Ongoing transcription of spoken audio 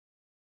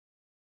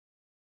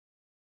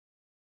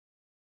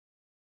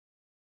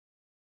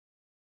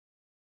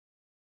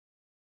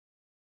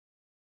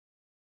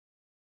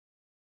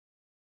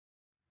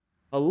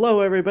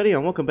Hello everybody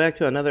and welcome back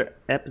to another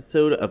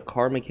episode of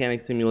Car Mechanic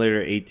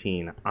Simulator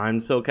 18. I'm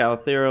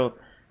SoCalThero,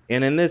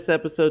 and in this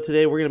episode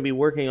today we're going to be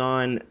working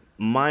on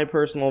my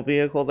personal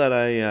vehicle that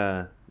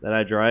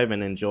I drive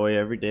and enjoy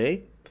every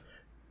day.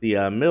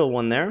 The middle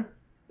one there,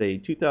 the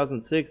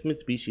 2006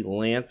 Mitsubishi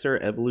Lancer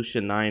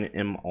Evolution 9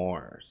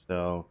 MR.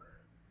 So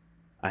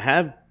I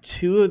have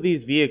two of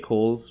these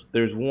vehicles.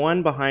 There's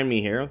one behind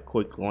me here, a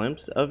quick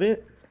glimpse of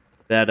it,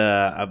 that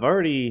I've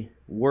already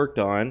worked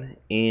on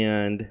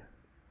and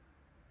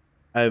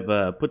I've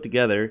put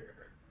together.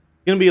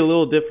 It's gonna be a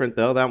little different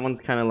though. That one's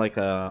kind of like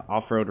a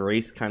off-road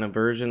race kind of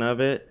version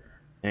of it,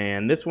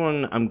 and this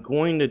one I'm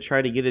going to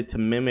try to get it to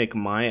mimic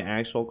my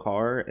actual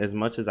car as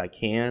much as I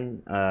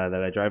can that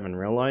I drive in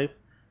real life.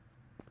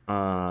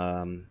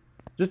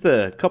 Just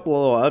a couple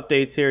of little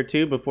updates here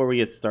too before we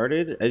get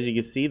started. As you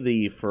can see,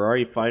 the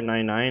Ferrari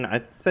 599,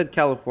 I said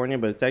California,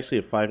 but it's actually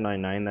a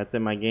 599 that's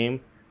in my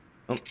game.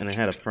 Oh, and it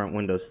had a front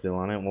window still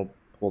on it. We'll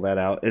pull that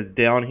out. It's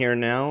down here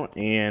now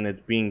and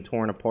it's being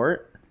torn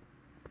apart.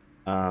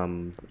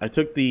 I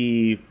took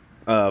the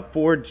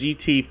Ford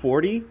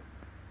GT40,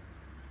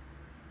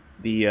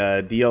 the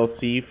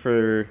DLC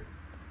for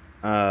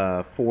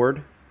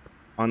Ford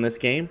on this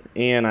game,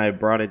 and I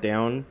brought it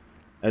down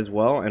as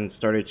well and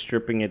started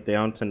stripping it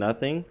down to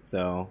nothing.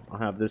 So I'll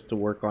have this to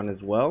work on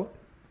as well.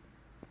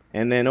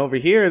 And then over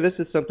here, this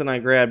is something I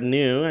grabbed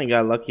new. I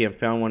got lucky and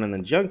found one in the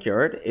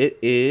junkyard. It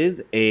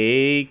is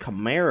a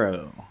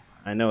Camaro.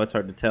 I know it's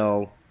hard to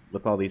tell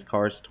with all these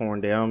cars torn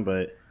down,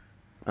 but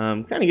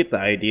kind of get the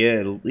idea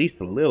at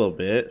least a little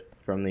bit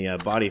from the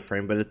body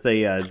frame. But it's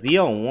a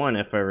ZL1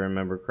 if I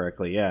remember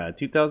correctly. Yeah,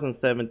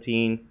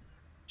 2017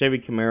 Chevy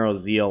Camaro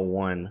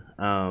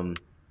ZL1.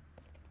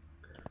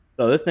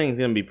 So this thing's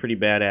going to be pretty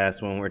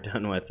badass when we're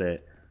done with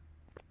it.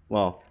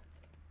 Well,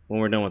 when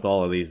we're done with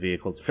all of these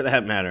vehicles for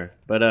that matter.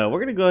 But we're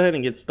going to go ahead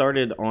and get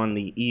started on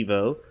the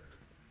Evo.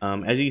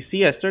 As you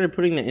see, I started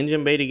putting the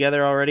engine bay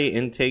together already.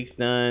 Intake's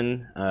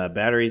done,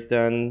 battery's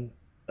done,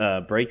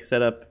 brake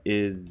setup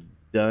is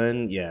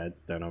done. Yeah,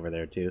 it's done over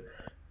there too.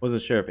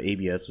 Wasn't sure if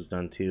ABS was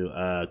done too.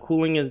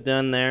 Cooling is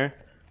done there,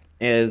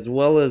 as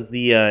well as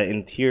the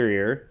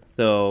interior.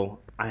 So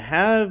I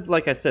have,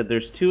 like I said,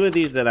 there's two of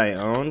these that I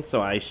own,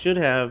 so I should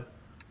have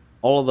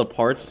all of the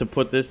parts to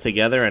put this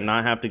together and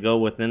not have to go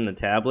within the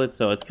tablet.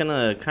 So it's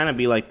gonna kind of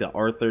be like the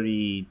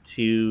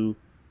R32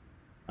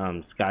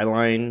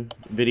 Skyline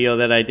video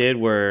that I did,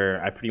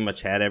 where I pretty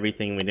much had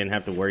everything. We didn't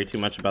have to worry too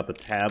much about the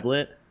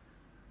tablet.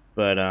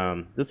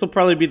 But this will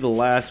probably be the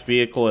last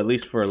vehicle, at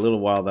least for a little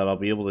while, that I'll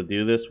be able to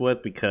do this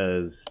with,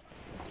 because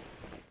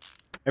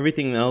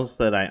everything else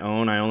that I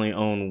only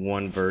own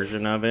one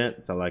version of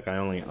it. So like I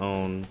only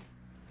own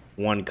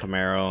one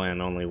Camaro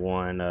and only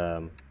one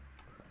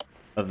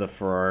of the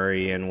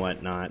Ferrari and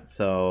whatnot.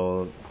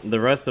 So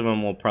the rest of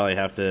them will probably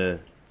have to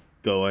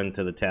go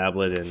into the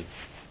tablet and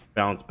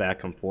bounce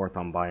back and forth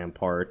on buying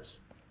parts.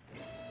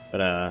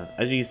 But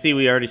as you can see,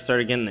 we already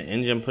started getting the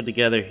engine put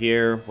together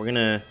here. We're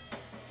gonna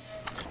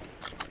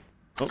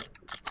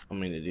I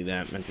meant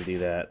to do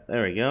that.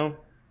 There we go.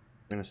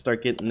 We're gonna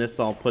start getting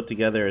this all put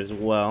together as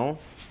well.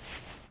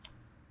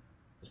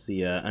 It's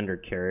the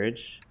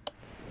undercarriage.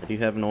 I do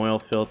have an oil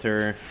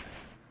filter.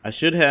 I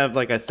should have,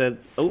 like I said,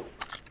 oh,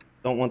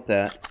 don't want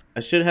that. I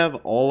should have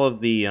all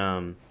of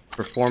the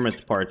performance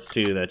parts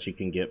too that you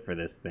can get for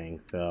this thing,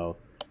 so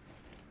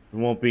there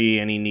won't be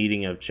any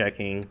needing of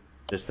checking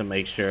just to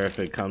make sure if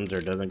it comes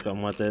or doesn't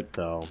come with it.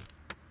 So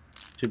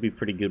should be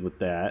pretty good with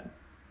that.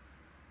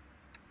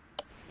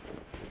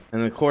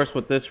 And of course,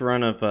 with this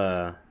run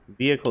of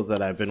vehicles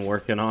that I've been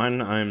working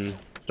on, I'm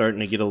starting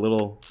to get a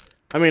little,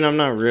 I mean, I'm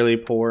not really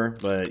poor,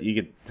 but you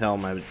could tell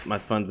my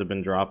funds have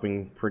been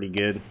dropping pretty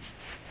good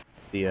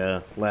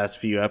the last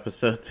few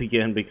episodes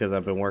again, because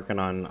I've been working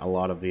on a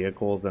lot of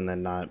vehicles and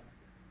then not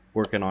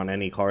working on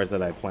any cars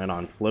that I plan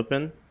on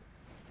flipping.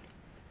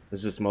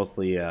 It's just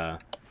mostly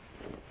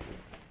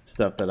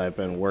stuff that I've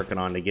been working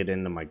on to get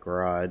into my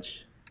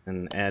garage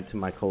and add to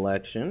my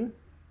collection.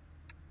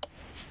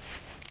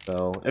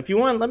 So if you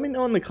want, let me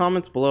know in the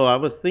comments below. I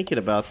was thinking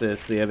about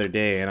this the other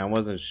day and I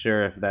wasn't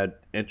sure if that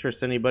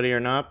interests anybody or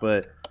not,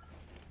 but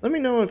let me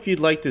know if you'd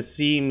like to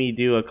see me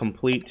do a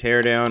complete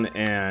teardown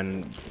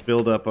and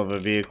build up of a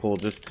vehicle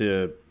just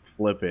to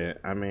flip it.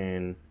 I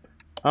mean,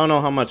 I don't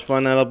know how much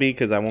fun that'll be,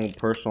 because I won't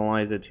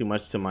personalize it too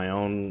much to my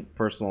own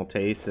personal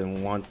taste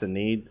and wants and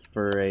needs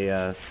for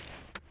a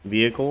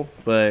vehicle,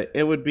 but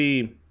it would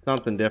be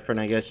something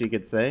different, I guess you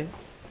could say.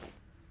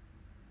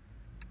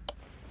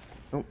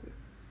 Oh.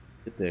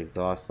 Get the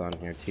exhaust on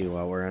here too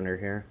while we're under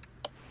here.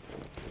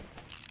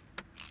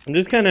 I'm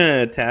just kind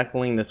of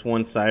tackling this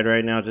one side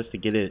right now just to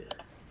get it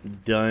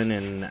done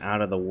and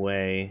out of the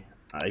way.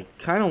 I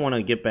kind of want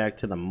to get back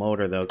to the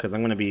motor though, because I'm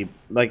going to be,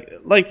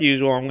 like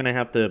usual, I'm going to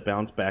have to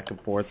bounce back and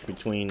forth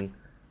between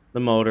the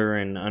motor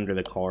and under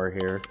the car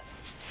here.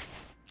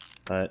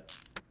 But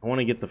I want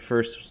to get the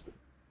first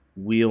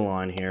wheel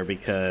on here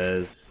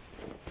because,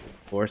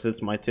 of course,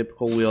 it's my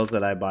typical wheels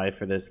that I buy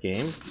for this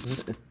game.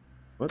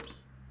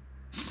 Whoops.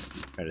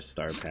 Try to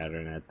star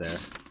pattern it there.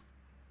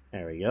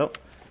 There we go.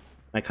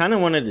 I kind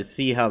of wanted to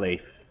see how they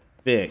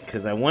fit,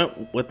 because I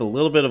went with a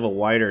little bit of a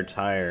wider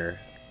tire.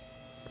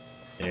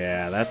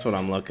 Yeah, that's what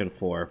I'm looking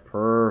for.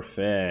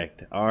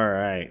 Perfect.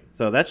 Alright,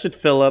 so that should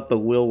fill up the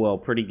wheel well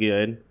pretty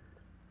good.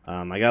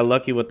 I got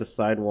lucky with the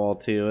sidewall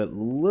too. It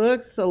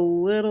looks a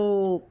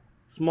little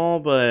small,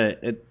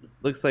 but it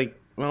looks like,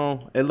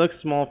 well, it looks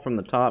small from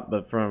the top,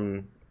 but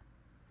from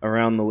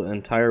around the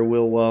entire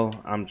wheel well,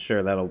 I'm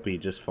sure that'll be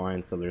just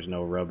fine, so there's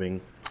no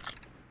rubbing.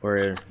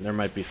 Or there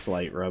might be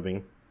slight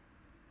rubbing.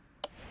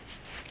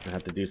 I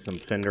have to do some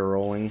fender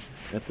rolling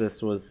if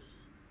it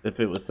was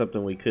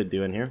something we could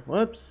do in here.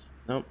 Whoops.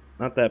 Nope,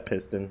 not that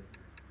piston.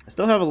 I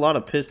still have a lot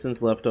of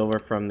pistons left over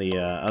from the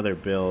other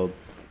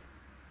builds.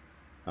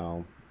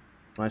 Oh,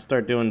 when I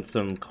start doing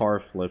some car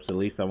flips, at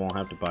least I won't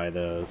have to buy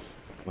those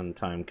when the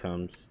time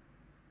comes.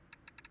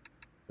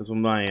 Because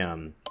when my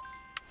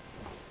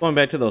going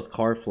back to those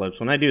car flips,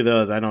 when I do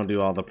those, I don't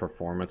do all the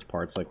performance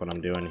parts like what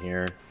I'm doing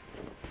here.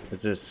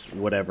 It's just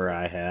whatever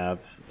I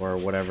have, or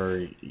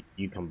whatever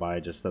you can buy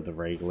just of the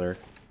regular.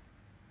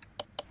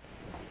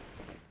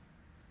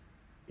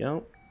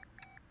 Yep.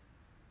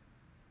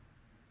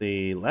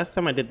 The last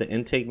time I did the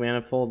intake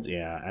manifold,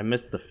 yeah, I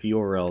missed the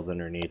fuel rails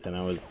underneath, and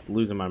I was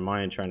losing my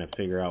mind trying to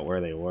figure out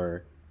where they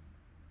were.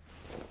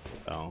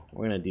 So,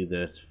 we're going to do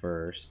this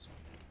first.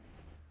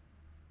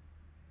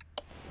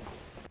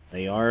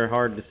 They are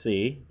hard to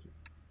see.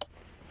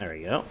 There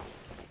we go.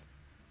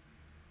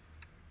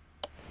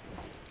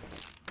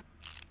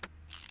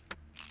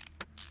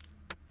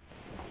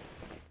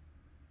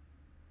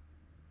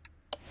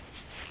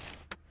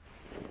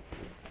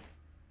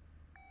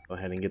 Go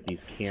ahead and get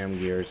these cam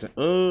gears.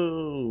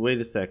 Oh, wait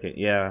a second.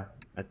 Yeah,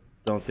 I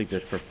don't think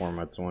there's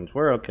performance ones.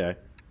 We're okay.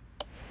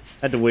 I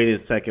had to wait a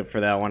second for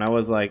that one. I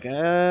was like,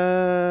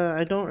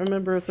 I don't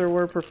remember if there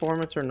were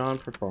performance or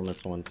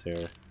non-performance ones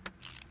here.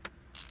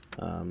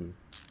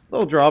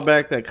 Little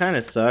drawback that kind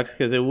of sucks,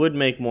 because it would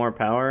make more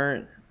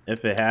power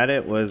if it had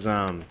it, was they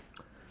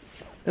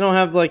don't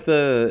have like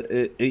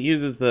it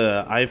uses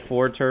the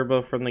i4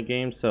 turbo from the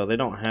game, so they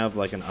don't have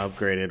like an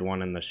upgraded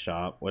one in the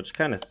shop, which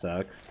kind of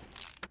sucks.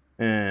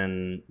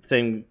 And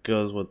same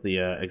goes with the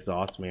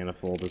exhaust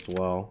manifold as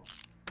well,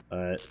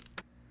 but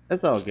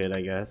that's all good,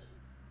 I guess.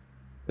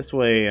 This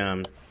way,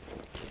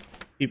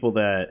 people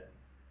that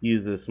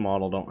use this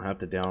model don't have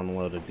to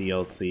download a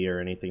DLC or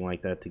anything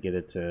like that to get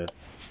it to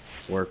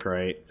work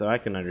right, so I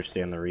can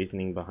understand the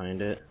reasoning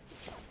behind it.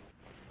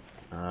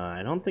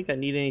 I don't think I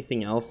need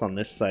anything else on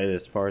this side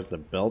as far as the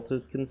belt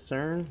is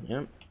concerned.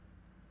 Yep.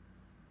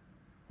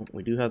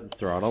 We do have the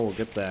throttle. We'll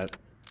get that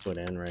put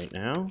in right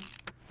now.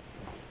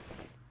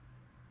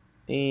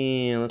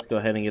 And let's go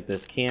ahead and get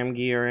this cam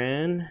gear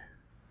in.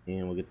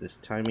 And we'll get this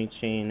timing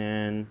chain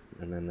in.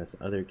 And then this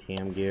other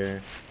cam gear.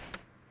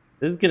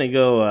 This is going to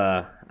go,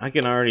 I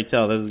can already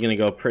tell this is going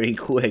to go pretty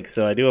quick.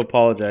 So I do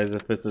apologize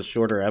if it's a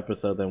shorter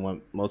episode than what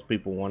most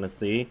people want to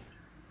see.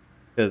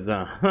 Because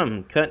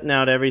I'm cutting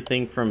out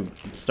everything from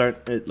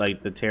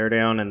like the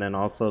teardown, and then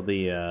also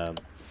the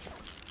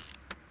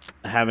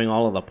having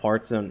all of the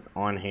parts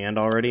on hand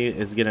already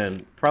is going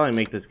to probably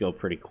make this go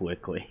pretty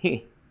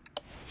quickly.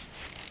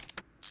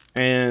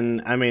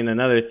 And I mean,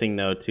 another thing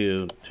though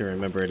to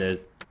remember,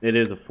 it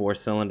is a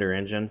 4-cylinder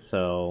engine,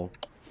 so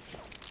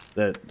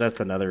that's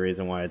another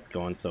reason why it's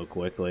going so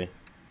quickly.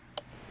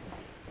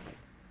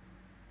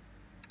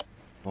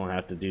 Won't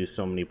have to do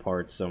so many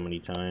parts so many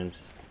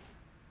times.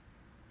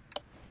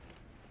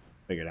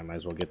 Figured I might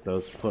as well get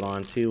those put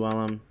on too while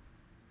I'm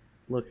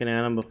looking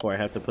at them before I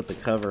have to put the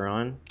cover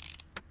on.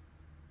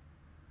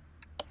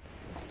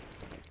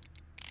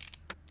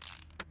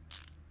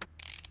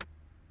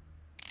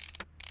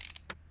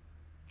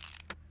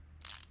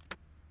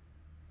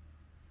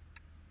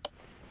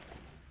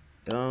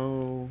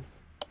 Go.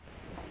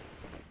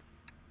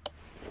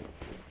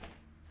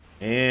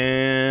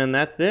 And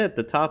that's it.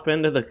 The top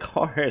end of the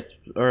car is,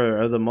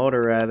 or the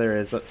motor rather,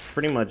 is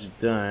pretty much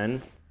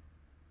done.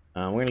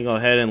 We're going to go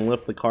ahead and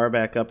lift the car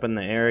back up in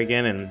the air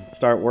again and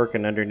start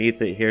working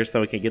underneath it here so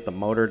we can get the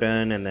motor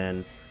done. And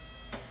then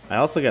I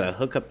also got to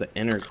hook up the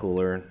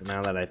intercooler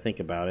now that I think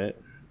about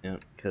it. Yeah,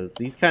 because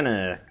these kind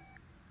of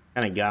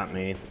got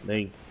me.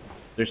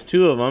 There's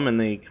two of them, and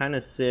they kind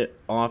of sit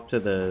off to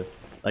the,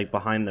 like,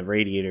 behind the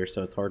radiator,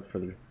 so it's hard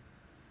for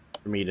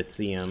me to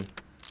see them.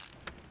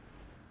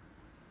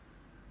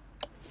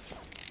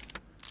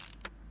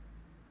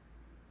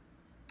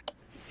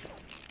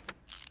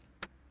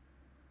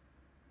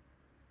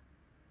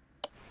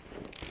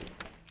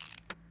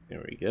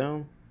 There we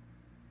go.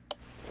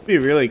 It'd be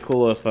really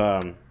cool if,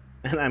 and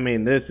I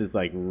mean, this is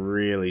like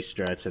really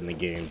stretching the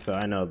game, so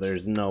I know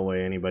there's no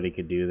way anybody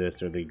could do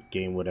this or the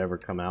game would ever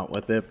come out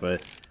with it, but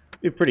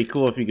it'd be pretty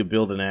cool if you could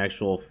build an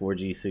actual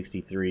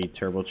 4G63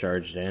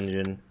 turbocharged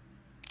engine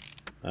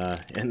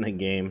in the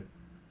game.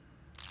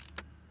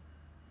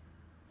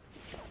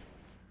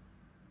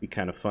 Be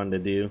kind of fun to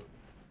do.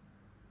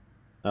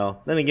 Oh,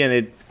 then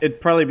again,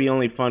 it'd probably be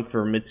only fun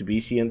for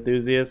Mitsubishi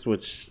enthusiasts,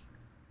 which,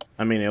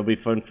 I mean, it'll be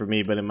fun for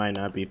me, but it might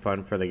not be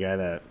fun for the guy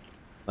that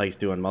likes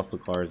doing muscle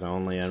cars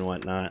only and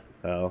whatnot.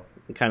 So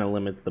it kind of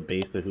limits the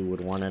base of who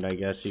would want it, I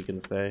guess you can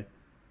say.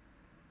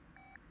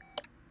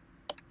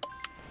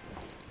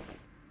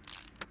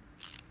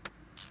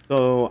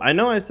 So I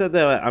know I said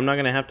that I'm not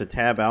going to have to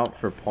tab out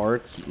for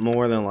parts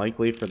more than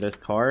likely for this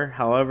car.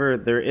 However,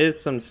 there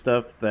is some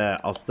stuff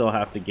that I'll still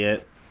have to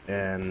get,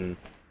 and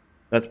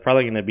that's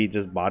probably going to be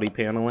just body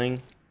paneling.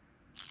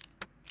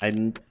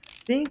 I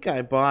think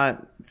I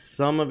bought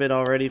some of it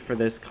already for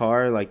this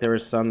car. Like there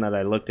was some that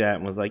I looked at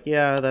and was like,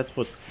 yeah, that's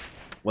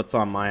what's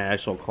on my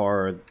actual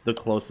car, or the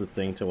closest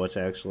thing to what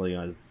actually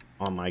is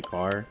on my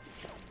car.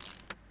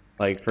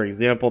 Like, for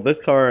example, this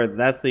car,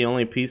 that's the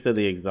only piece of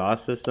the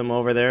exhaust system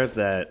over there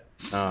that,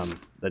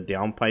 the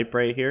downpipe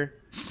right here.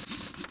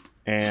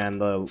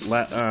 And the,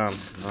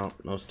 oh,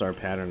 no star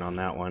pattern on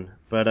that one.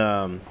 But,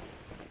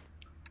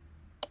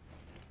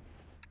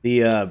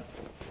 the,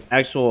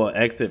 actual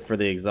exit for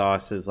the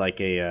exhaust is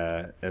like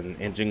an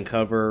engine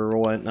cover or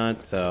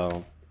whatnot,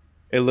 so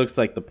it looks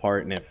like the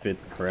part and it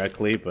fits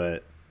correctly,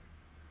 but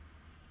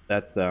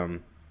that's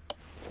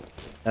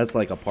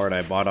like a part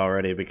I bought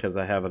already because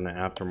I have an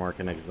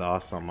aftermarket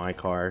exhaust on my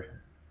car.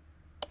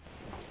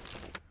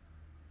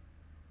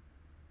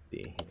 Let's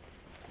see.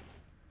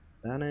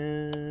 That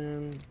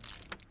in.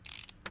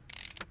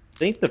 I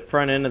think the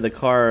front end of the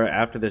car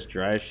after this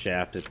drive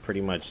shaft is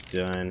pretty much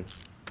done.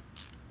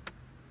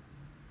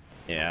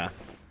 Yeah,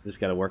 just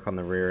got to work on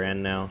the rear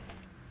end now.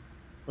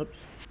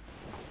 Whoops.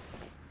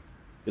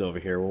 Get over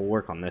here. We'll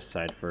work on this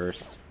side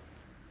first.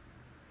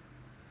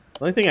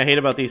 The only thing I hate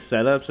about these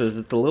setups is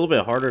it's a little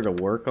bit harder to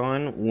work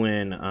on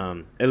when,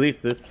 at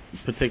least this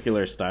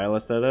particular style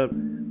of setup,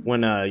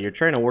 when you're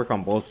trying to work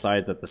on both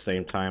sides at the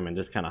same time and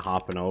just kind of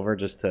hopping over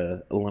just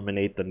to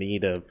eliminate the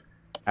need of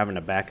having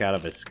to back out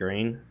of a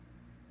screen.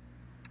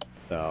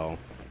 So,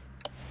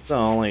 it's the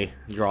only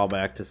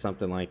drawback to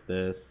something like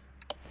this.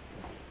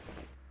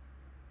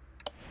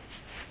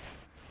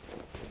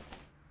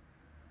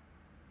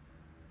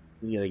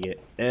 You gotta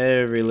get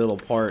every little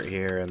part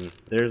here, and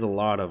there's a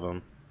lot of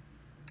them.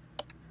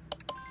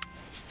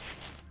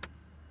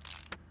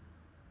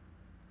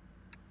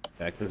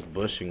 In fact, this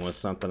bushing was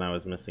something I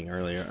was missing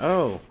earlier.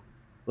 Oh,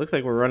 looks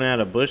like we're running out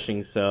of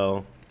bushings,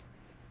 so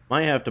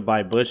might have to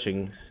buy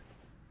bushings.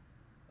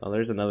 Oh,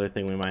 there's another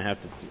thing we might have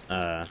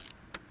to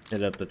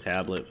hit up the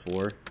tablet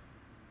for.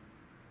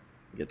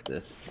 Get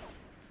this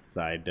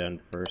side done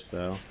first,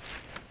 though.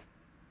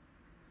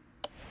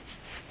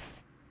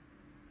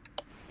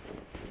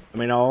 I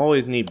mean, I'll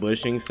always need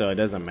bushings, so it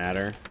doesn't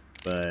matter,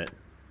 but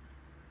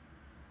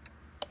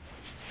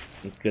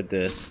it's good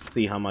to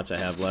see how much I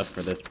have left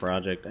for this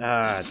project.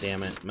 Ah,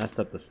 damn it. Messed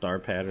up the star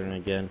pattern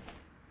again.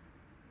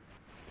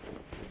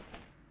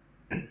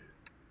 Here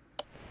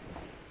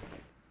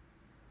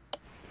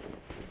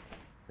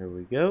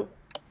we go.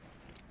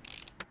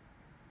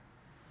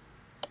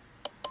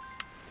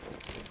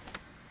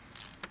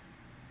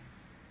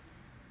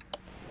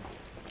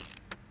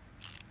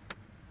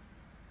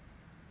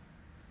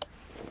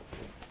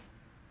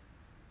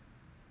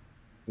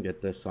 Get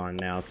this on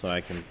now so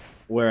I can,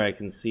 where I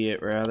can see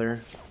it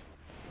rather.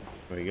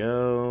 There we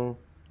go.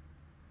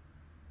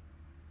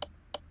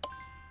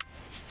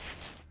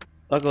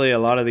 Luckily a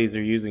lot of these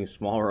are using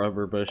small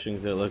rubber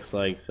bushings, it looks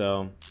like,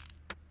 so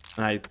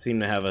I seem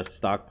to have a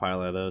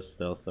stockpile of those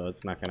still, so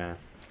it's not gonna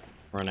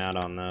run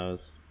out on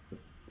those.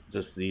 It's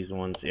just these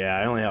ones. Yeah,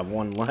 I only have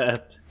one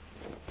left.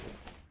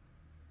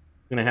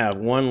 I'm gonna have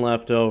one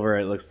left over,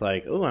 it looks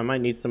like. Oh, I might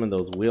need some of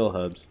those wheel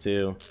hubs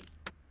too.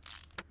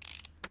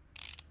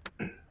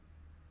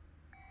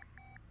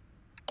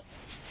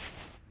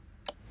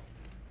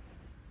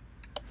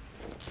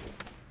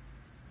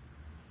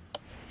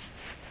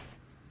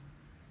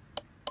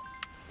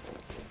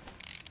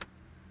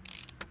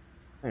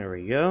 There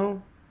we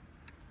go.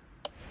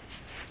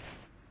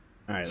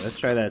 Alright, let's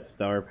try that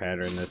star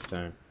pattern this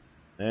time.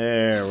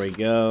 There we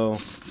go.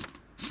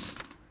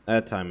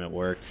 That time it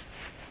worked.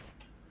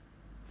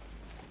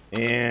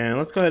 And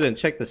let's go ahead and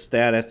check the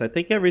status. I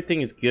think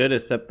everything is good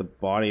except the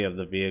body of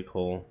the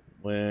vehicle,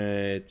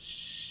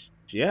 which,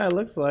 yeah, it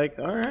looks like.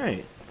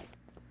 Alright.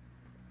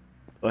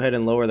 Go ahead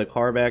and lower the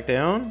car back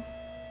down.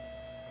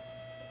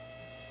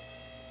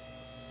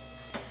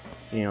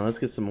 Let's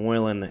get some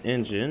oil in the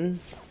engine.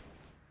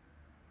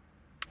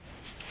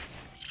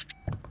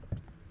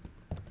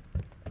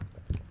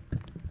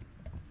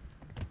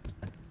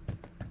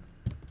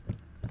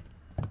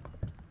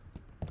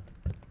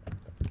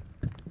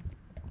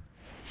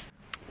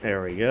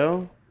 There we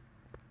go.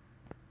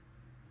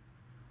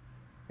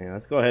 Yeah,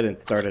 let's go ahead and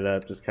start it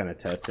up, just kind of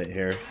test it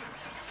here.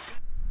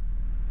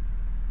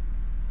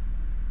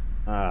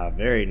 Ah,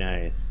 very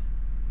nice.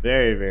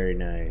 Very, very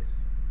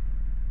nice.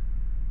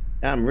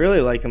 Yeah, I'm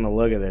really liking the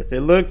look of this.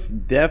 It looks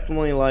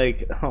definitely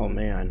like, oh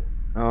man.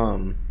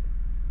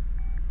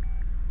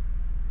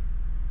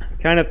 It's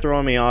kind of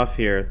throwing me off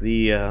here.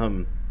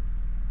 The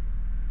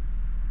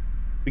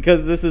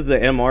because this is the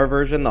MR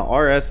version, the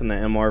RS and the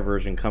MR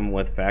version come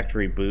with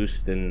factory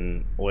boost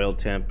and oil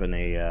temp and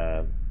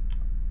a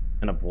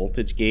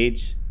voltage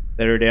gauge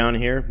that are down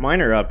here. Mine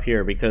are up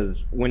here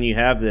because when you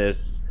have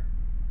this,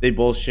 they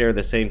both share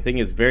the same thing.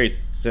 It's very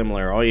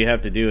similar. All you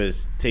have to do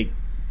is take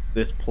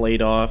this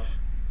plate off,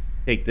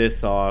 take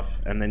this off,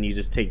 and then you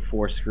just take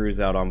 4 screws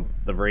out on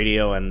the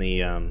radio and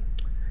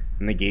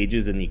the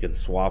gauges, and you can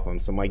swap them.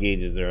 So my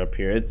gauges are up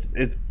here.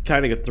 It's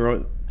kind of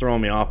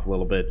throwing me off a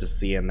little bit just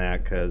seeing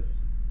that,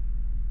 because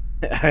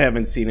I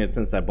haven't seen it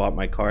since I bought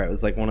my car. It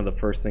was like one of the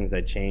first things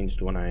I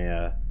changed when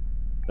I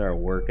started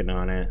working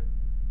on it.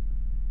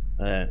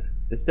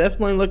 It's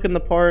definitely looking the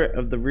part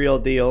of the real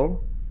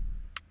deal.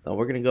 So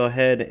we're gonna go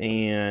ahead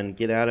and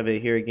get out of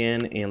it here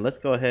again, and let's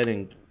go ahead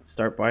and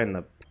start buying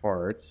the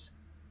parts.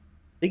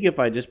 I think if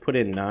I just put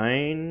in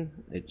 9,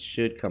 it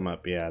should come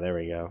up. Yeah, there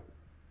we go.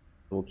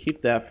 We'll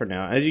keep that for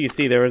now. As you can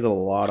see, there was a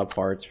lot of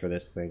parts for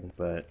this thing,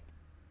 but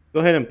go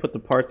ahead and put the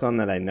parts on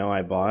that I know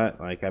I bought.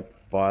 Like, I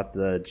bought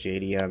the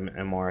JDM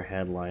MR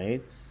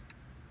headlights.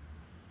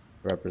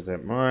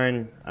 Represent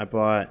mine. I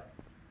bought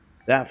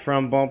that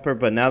front bumper,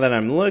 but now that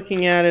I'm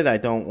looking at it, I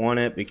don't want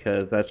it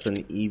because that's an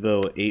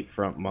Evo 8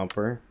 front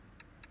bumper.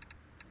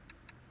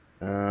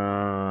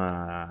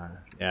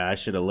 Yeah, I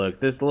should have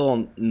looked. This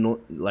little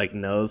like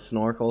nose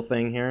snorkel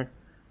thing here,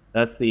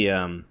 that's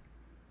the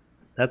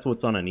that's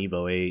what's on an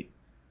Evo 8.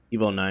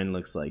 Evo 9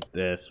 looks like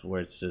this, where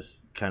it's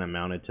just kind of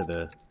mounted to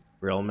the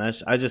grill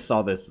mesh. I just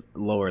saw this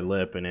lower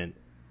lip and it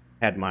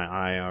had my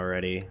eye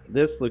already.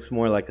 This looks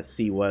more like a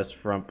C West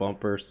front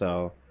bumper,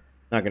 so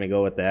not gonna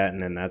go with that. And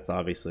then that's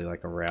obviously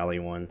like a rally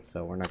one,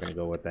 so we're not gonna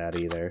go with that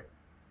either.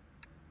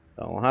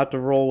 So I'll have to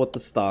roll with the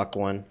stock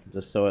one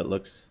just so it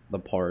looks the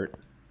part.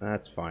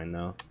 That's fine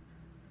though.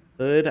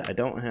 Hood, I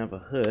don't have a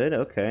hood.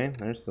 Okay,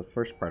 there's the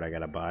first part I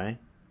gotta buy.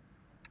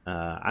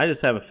 I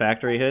just have a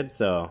factory hood,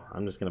 so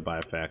I'm just gonna buy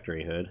a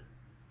factory hood.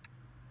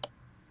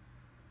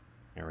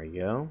 There we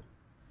go.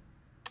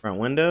 Front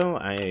window,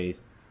 I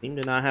seem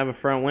to not have a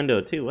front window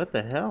too. What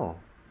the hell?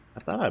 I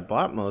thought I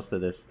bought most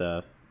of this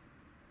stuff.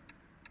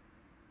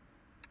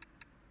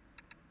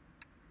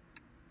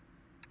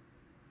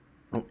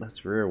 Oh,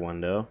 that's rear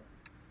window.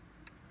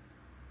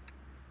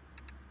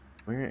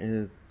 Where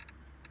is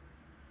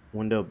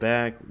window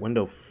back?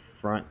 Window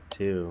front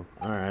too.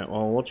 Alright,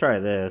 well, we'll try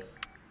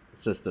this.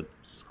 It's just a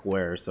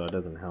square, so it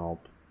doesn't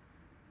help.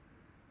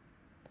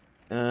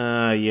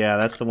 Yeah,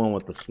 that's the one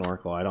with the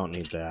snorkel. I don't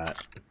need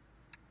that.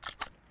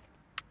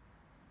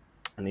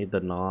 I need the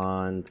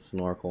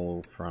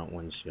non-snorkel front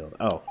windshield.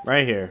 Oh,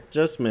 right here.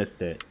 Just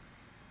missed it.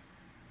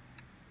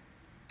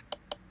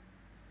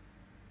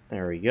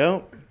 There we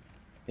go.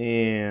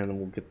 And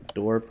we'll get the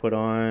door put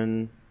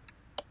on.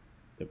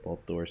 Get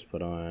both doors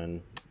put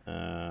on.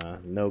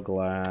 No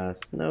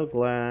glass. No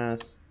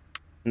glass.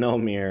 No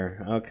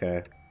mirror.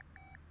 Okay.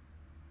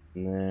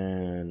 And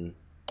then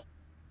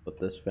put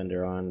this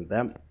fender on.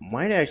 That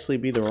might actually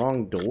be the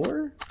wrong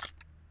door.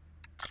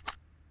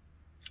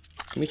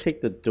 Let me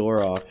take the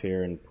door off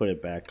here and put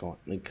it back on.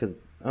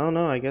 Because, oh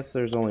no, I guess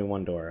there's only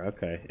one door.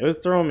 Okay. It was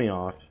throwing me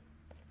off.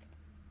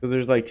 Because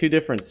there's like 2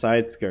 different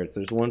side skirts.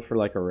 There's one for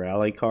like a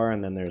rally car,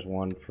 and then there's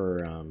one for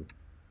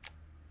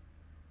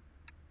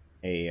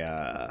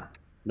a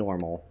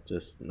normal,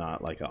 just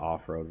not like an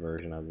off-road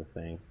version of the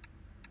thing.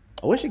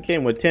 I wish it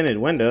came with tinted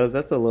windows.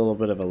 That's a little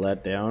bit of a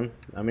letdown.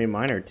 I mean,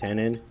 mine are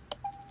tinted,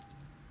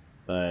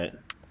 but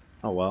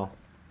oh well.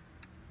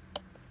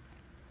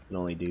 Can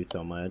only do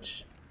so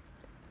much.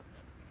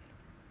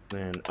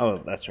 And oh,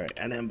 that's right.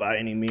 I didn't buy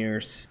any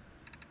mirrors.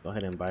 Go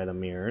ahead and buy the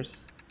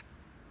mirrors.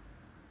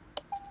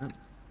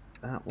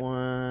 That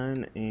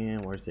one,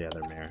 and where's the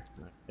other mirror?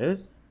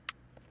 This.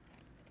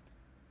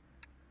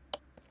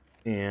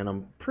 And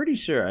I'm pretty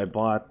sure I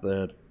bought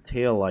the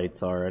tail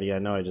lights already. I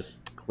know I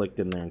just clicked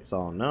in there and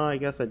saw them. No, I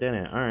guess I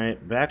didn't.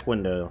 Alright, back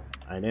window.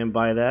 I didn't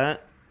buy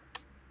that.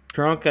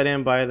 Trunk, I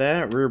didn't buy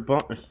that. Rear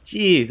bumper.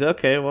 Jeez,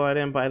 okay, well, I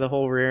didn't buy the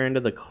whole rear end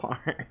of the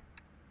car.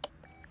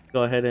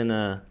 Go ahead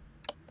and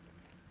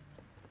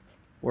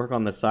work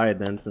on the side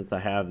then, since I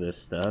have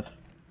this stuff.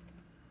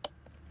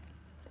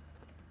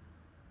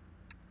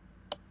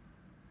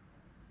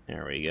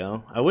 There we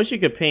go. I wish you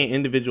could paint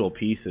individual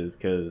pieces,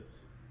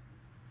 because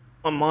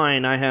on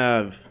mine I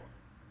have,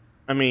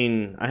 I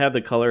have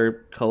the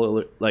color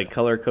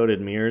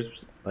coded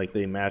mirrors, like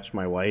they match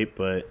my white,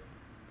 but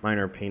mine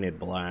are painted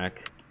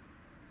black.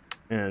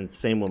 And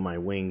same with my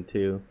wing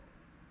too.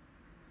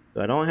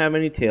 So I don't have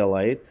any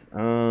taillights.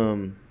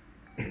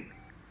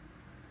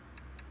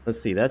 Let's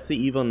see, that's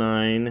the Evo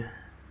 9.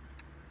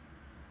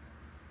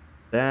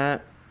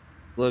 That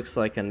looks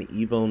like an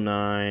Evo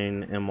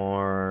 9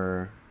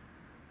 MR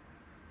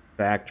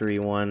factory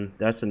one.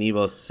 That's an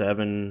Evo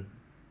 7.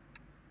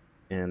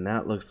 And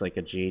that looks like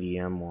a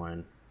JDM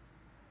one.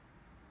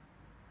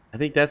 I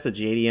think that's a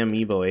JDM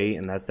Evo 8,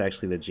 and that's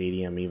actually the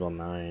JDM Evo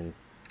 9.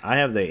 I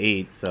have the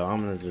 8, so I'm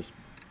going to just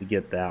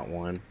get that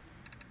one.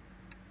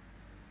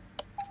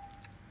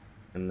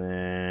 And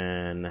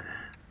then,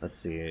 let's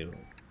see.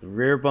 The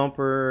rear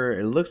bumper,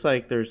 it looks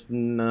like there's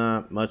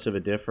not much of a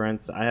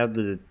difference. I have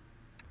the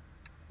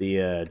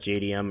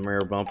JDM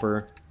rear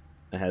bumper.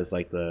 It has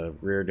like the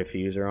rear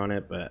diffuser on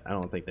it, but I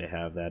don't think they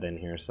have that in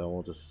here, so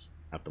we'll just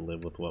have to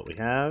live with what we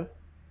have.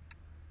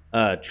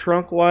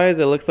 Trunk wise,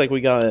 it looks like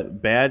we got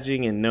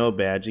badging and no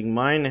badging.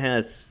 Mine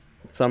has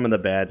some of the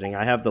badging.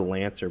 I have the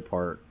Lancer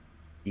part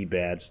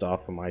de-badged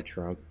off of my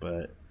trunk,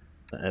 but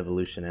the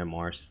Evolution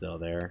MR is still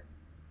there.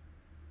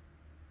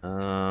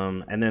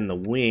 And then the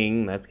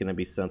wing, that's gonna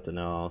be something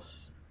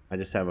else. I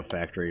just have a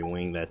factory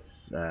wing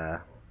that's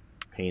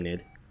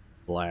painted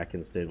black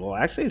instead. Well,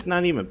 actually, it's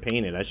not even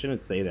painted. I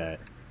shouldn't say that.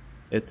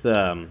 It's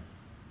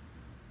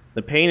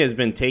the paint has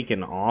been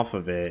taken off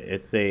of it.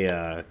 It's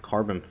a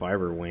carbon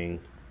fiber wing.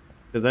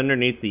 Because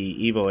underneath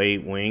the Evo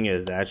 8 wing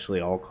is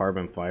actually all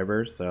carbon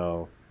fiber,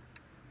 so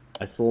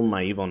I sold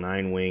my Evo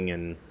 9 wing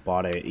and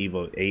bought a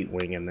Evo 8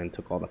 wing and then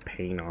took all the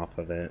paint off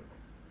of it.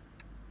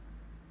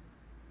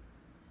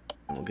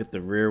 We'll get the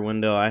rear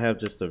window. I have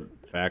just a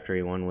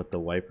factory one with the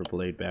wiper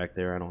blade back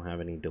there. I don't have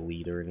any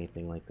delete or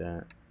anything like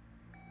that.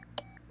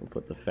 We'll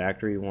put the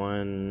factory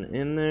one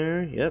in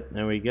there. Yep,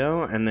 there we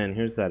go. And then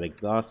here's that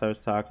exhaust I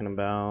was talking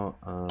about.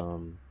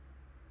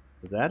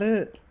 Is that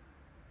it?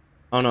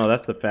 Oh no,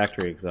 that's the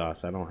factory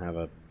exhaust. I don't have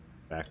a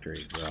factory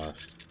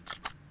exhaust.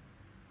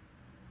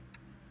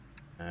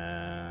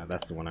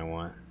 That's the one I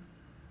want.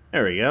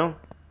 There we go.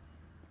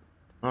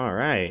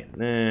 Alright,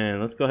 then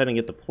let's go ahead and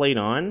get the plate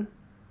on.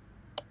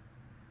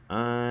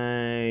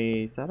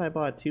 I thought I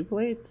bought 2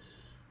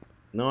 plates?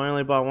 No, I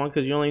only bought one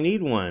because you only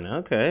need one.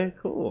 Okay,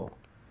 cool.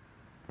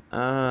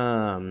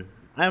 I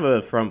have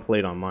a front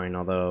plate on mine,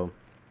 although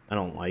I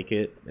don't like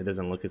it. It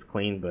doesn't look as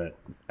clean, but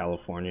it's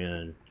California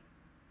and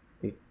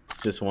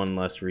it's just one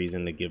less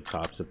reason to give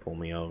cops to pull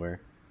me over.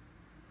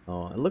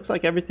 Oh, it looks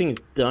like everything's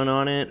done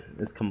on it.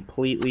 It's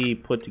completely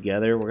put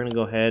together. We're gonna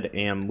go ahead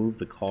and move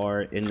the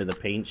car into the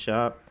paint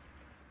shop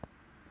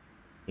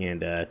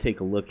and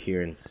take a look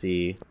here and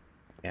see.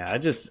 Yeah,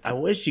 I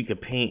wish you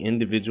could paint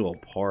individual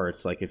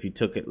parts. Like if you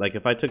took it, like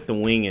if I took the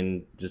wing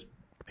and just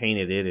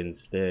painted it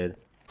instead.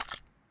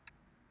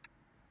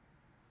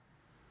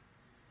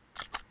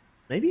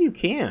 Maybe you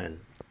can.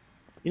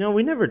 You know,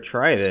 we never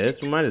try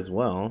this. We might as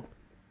well.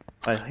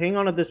 I hang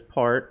on to this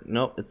part.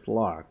 Nope, it's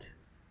locked.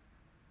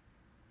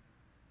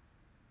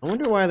 I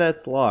wonder why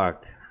that's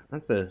locked.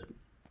 That's a...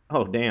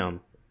 Oh,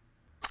 damn.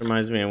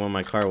 Reminds me of when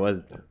my car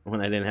was... When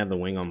I didn't have the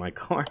wing on my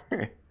car.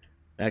 It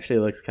actually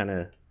looks kind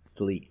of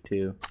sleek,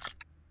 too.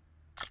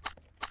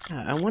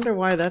 Yeah, I wonder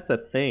why that's a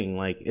thing.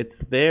 Like, it's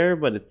there,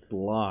 but it's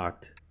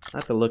locked. I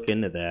have to look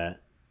into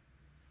that.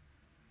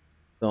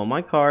 So,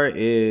 my car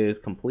is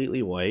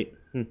completely white.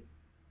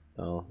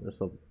 So, this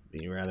will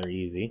be rather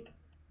easy.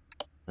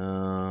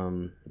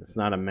 It's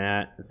not a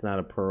matte, it's not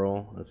a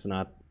pearl, it's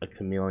not a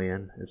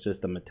chameleon, it's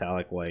just a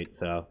metallic white,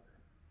 so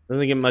it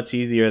doesn't get much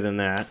easier than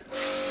that.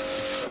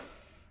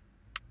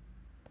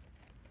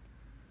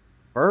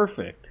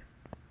 Perfect.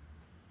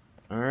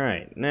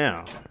 Alright,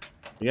 now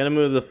we gotta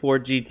move the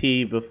Ford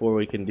GT before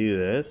we can do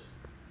this.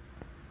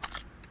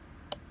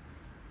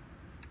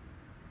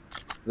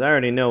 'Cause I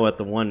already know what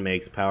the one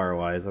makes power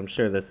wise. I'm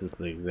sure this is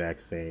the exact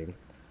same.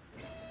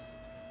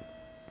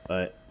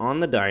 But on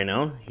the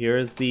dyno,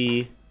 here's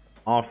the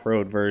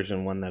off-road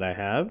version one that I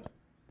have.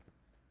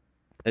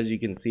 As you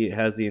can see, it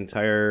has the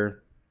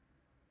entire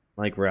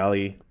like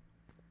rally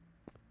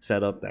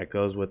setup that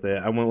goes with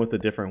it. I went with a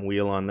different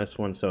wheel on this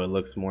one, so it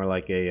looks more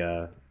like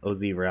a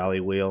OZ rally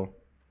wheel.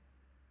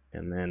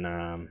 And then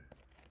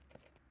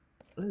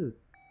what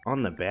is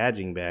on the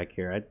badging back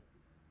here?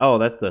 Oh,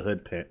 that's the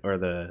hood pin or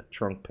the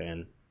trunk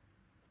pin.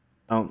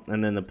 Oh,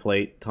 and then the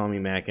plate, Tommy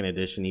Mackin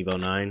Edition Evo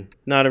 9.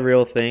 Not a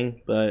real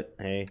thing, but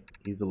hey,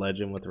 he's a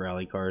legend with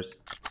rally cars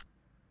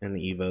and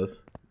the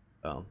Evos.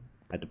 So,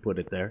 had to put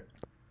it there.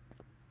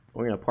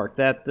 We're gonna park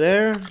that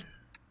there.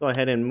 Go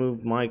ahead and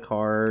move my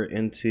car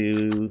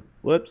into,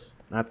 whoops,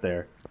 not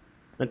there.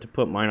 Meant to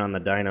put mine on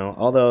the dyno,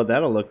 although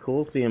that'll look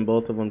cool seeing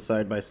both of them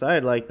side by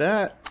side like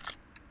that.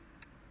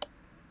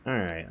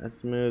 Alright,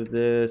 let's move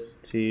this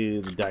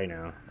to the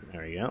dyno.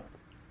 There we go.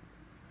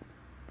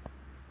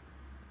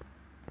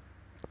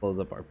 Close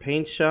up our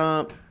paint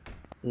shop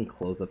and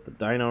close up the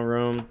dyno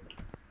room.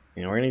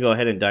 And we're gonna go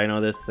ahead and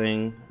dyno this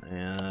thing.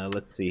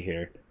 Let's see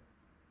here.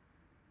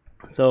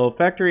 So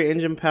factory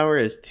engine power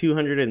is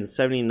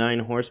 279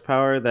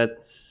 horsepower.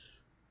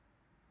 That's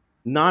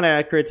not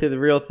accurate to the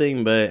real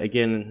thing, but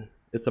again,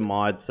 it's a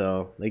mod,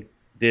 so they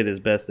did as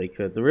best they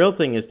could. The real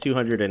thing is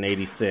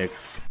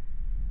 286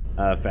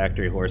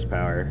 factory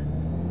horsepower.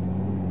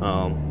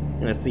 I'm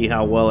gonna see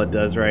how well it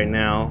does right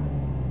now.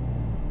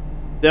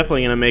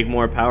 Definitely gonna make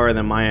more power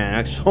than my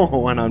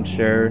actual one, I'm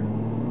sure.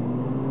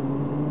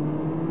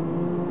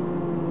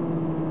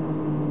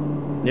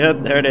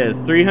 Yep, there it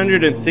is,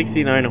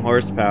 369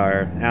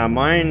 horsepower. Now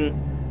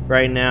mine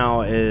right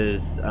now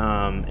is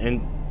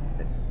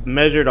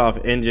measured off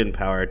engine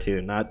power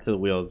too, not to the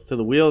wheels. To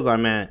the wheels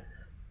I'm at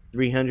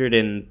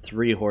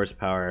 303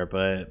 horsepower,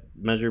 but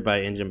measured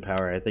by engine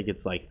power I think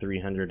it's like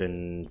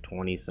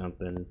 320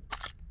 something.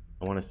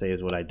 I want to say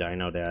is what I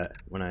dynoed at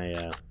when I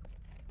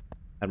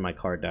had my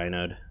car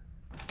dynoed.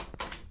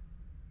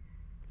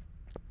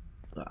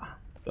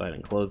 Let's go ahead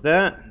and close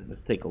that.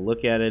 Let's take a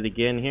look at it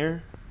again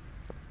here.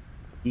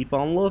 Keep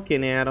on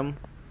looking at them.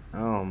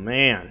 Oh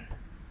man.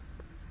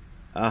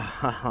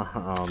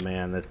 Oh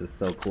man, this is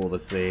so cool to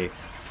see.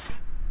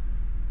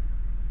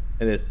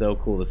 It is so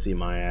cool to see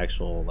my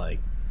actual like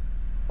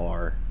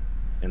car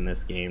in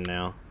this game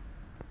now.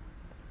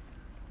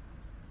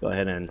 Go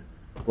ahead and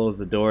close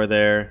the door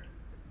there.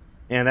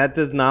 And that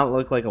does not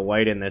look like a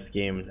white in this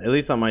game. At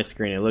least on my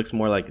screen, it looks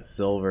more like a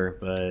silver.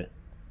 But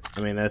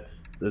I mean,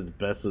 that's as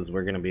best as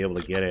we're gonna be able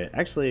to get it.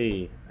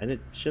 Actually,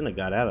 shouldn't have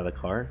got out of the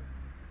car.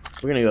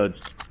 We're gonna go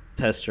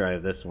test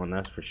drive this one,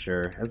 that's for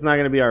sure. It's not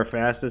gonna be our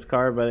fastest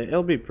car, but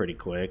it'll be pretty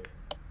quick.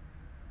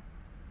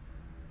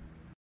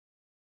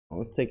 Well,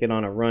 let's take it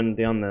on a run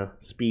down the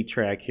speed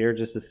track here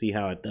just to see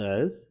how it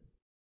does.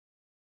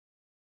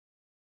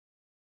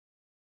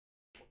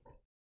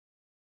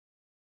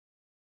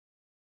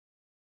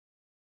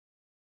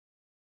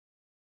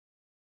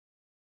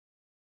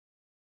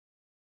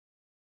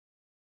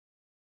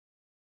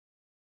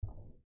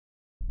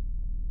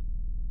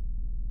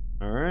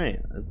 Alright,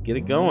 let's get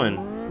it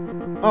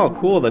going. Oh,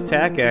 cool, the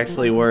tack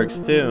actually works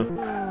too.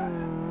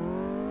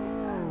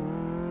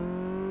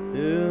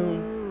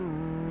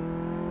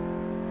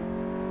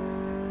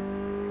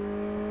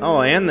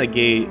 Oh, and the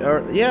gate,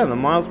 or yeah, the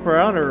miles per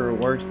hour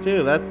works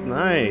too. That's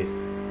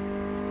nice.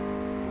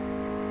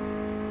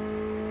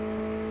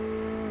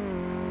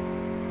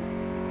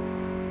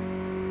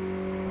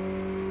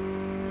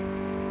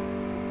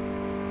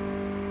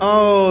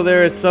 Oh,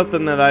 there is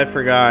something that I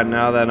forgot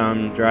now that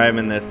I'm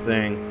driving this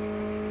thing.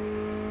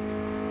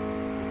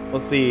 We'll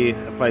see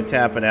if I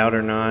tap it out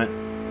or not.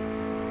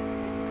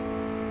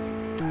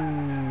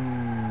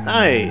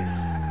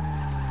 Nice.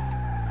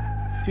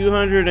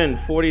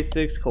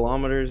 246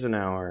 kilometers an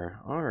hour.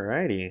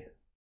 Alrighty.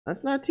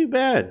 That's not too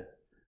bad.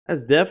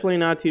 That's definitely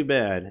not too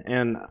bad.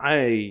 And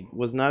I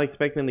was not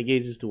expecting the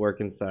gauges to work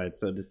inside.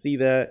 So to see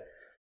that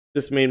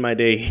just made my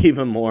day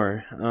even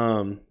more.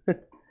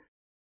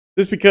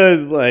 Just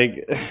because,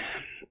 like,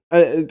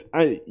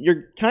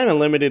 you're kind of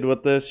limited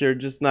with this. You're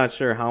just not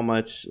sure how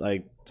much,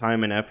 like,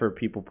 time and effort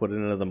people put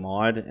into the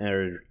mod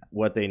or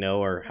what they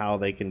know or how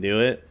they can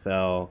do it.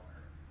 So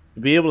to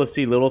be able to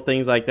see little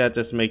things like that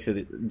just makes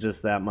it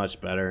just that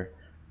much better.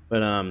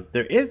 But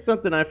there is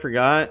something I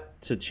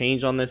forgot to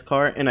change on this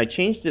car, and I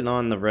changed it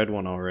on the red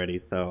one already,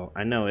 so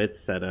I know it's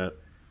set up.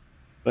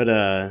 But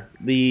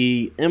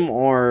the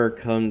MR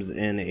comes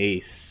in a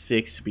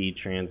 6-speed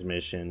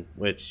transmission,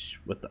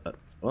 which with the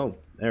oh,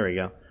 there we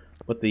go.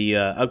 With the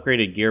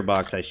upgraded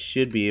gearbox, I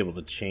should be able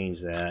to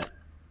change that.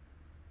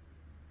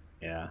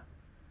 Yeah.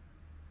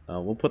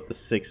 We'll put the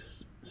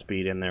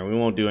 6-speed in there. We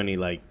won't do any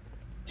like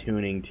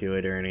tuning to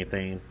it or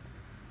anything.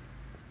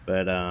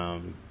 But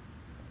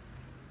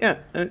yeah,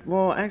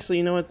 well, actually,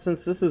 you know what?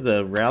 Since this is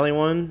a rally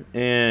one,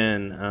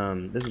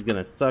 and this is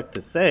gonna suck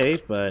to say,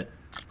 but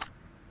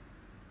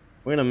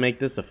we're gonna make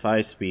this a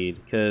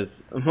 5-speed,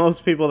 because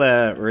most people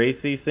that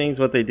race these things,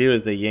 what they do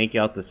is they yank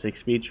out the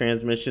 6-speed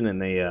transmission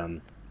and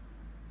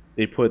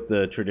they put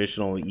the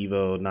traditional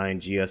Evo 9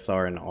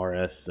 GSR and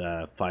RS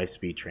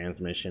 5-speed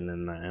transmission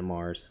in the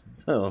MRs.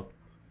 So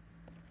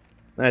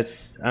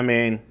that's, I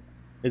mean,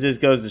 it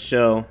just goes to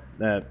show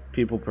that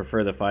people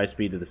prefer the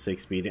 5-speed to the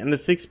 6-speed, and the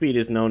 6-speed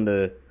is known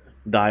to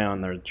die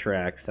on their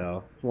track.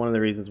 So it's one of the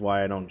reasons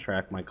why I don't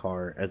track my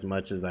car as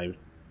much as I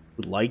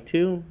would like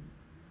to.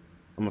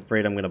 I'm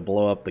afraid I'm going to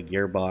blow up the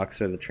gearbox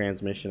or the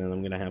transmission, and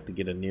I'm going to have to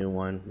get a new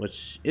one,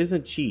 which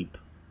isn't cheap,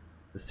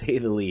 to say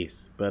the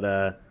least.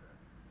 But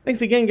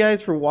thanks again,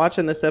 guys, for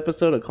watching this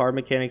episode of Car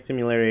Mechanic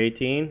Simulator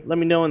 18. Let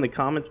me know in the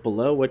comments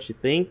below what you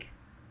think.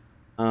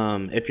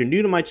 If you're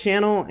new to my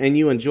channel and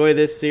you enjoy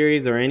this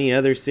series or any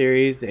other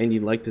series and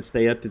you'd like to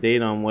stay up to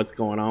date on what's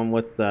going on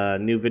with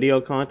new video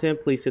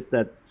content, please hit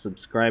that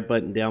subscribe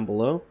button down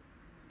below.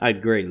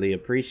 I'd greatly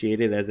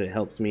appreciate it, as it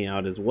helps me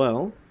out as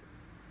well.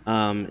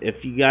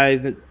 If you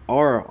guys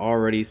are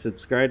already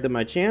subscribed to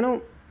my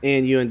channel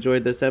and you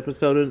enjoyed this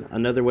episode,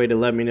 another way to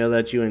let me know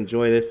that you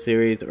enjoy this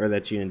series or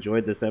that you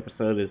enjoyed this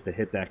episode is to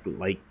hit that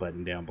like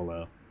button down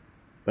below.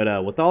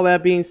 But with all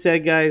that being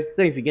said, guys,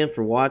 thanks again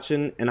for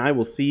watching, and I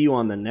will see you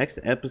on the next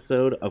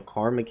episode of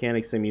Car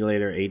Mechanic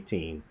Simulator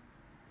 18.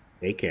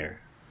 Take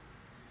care.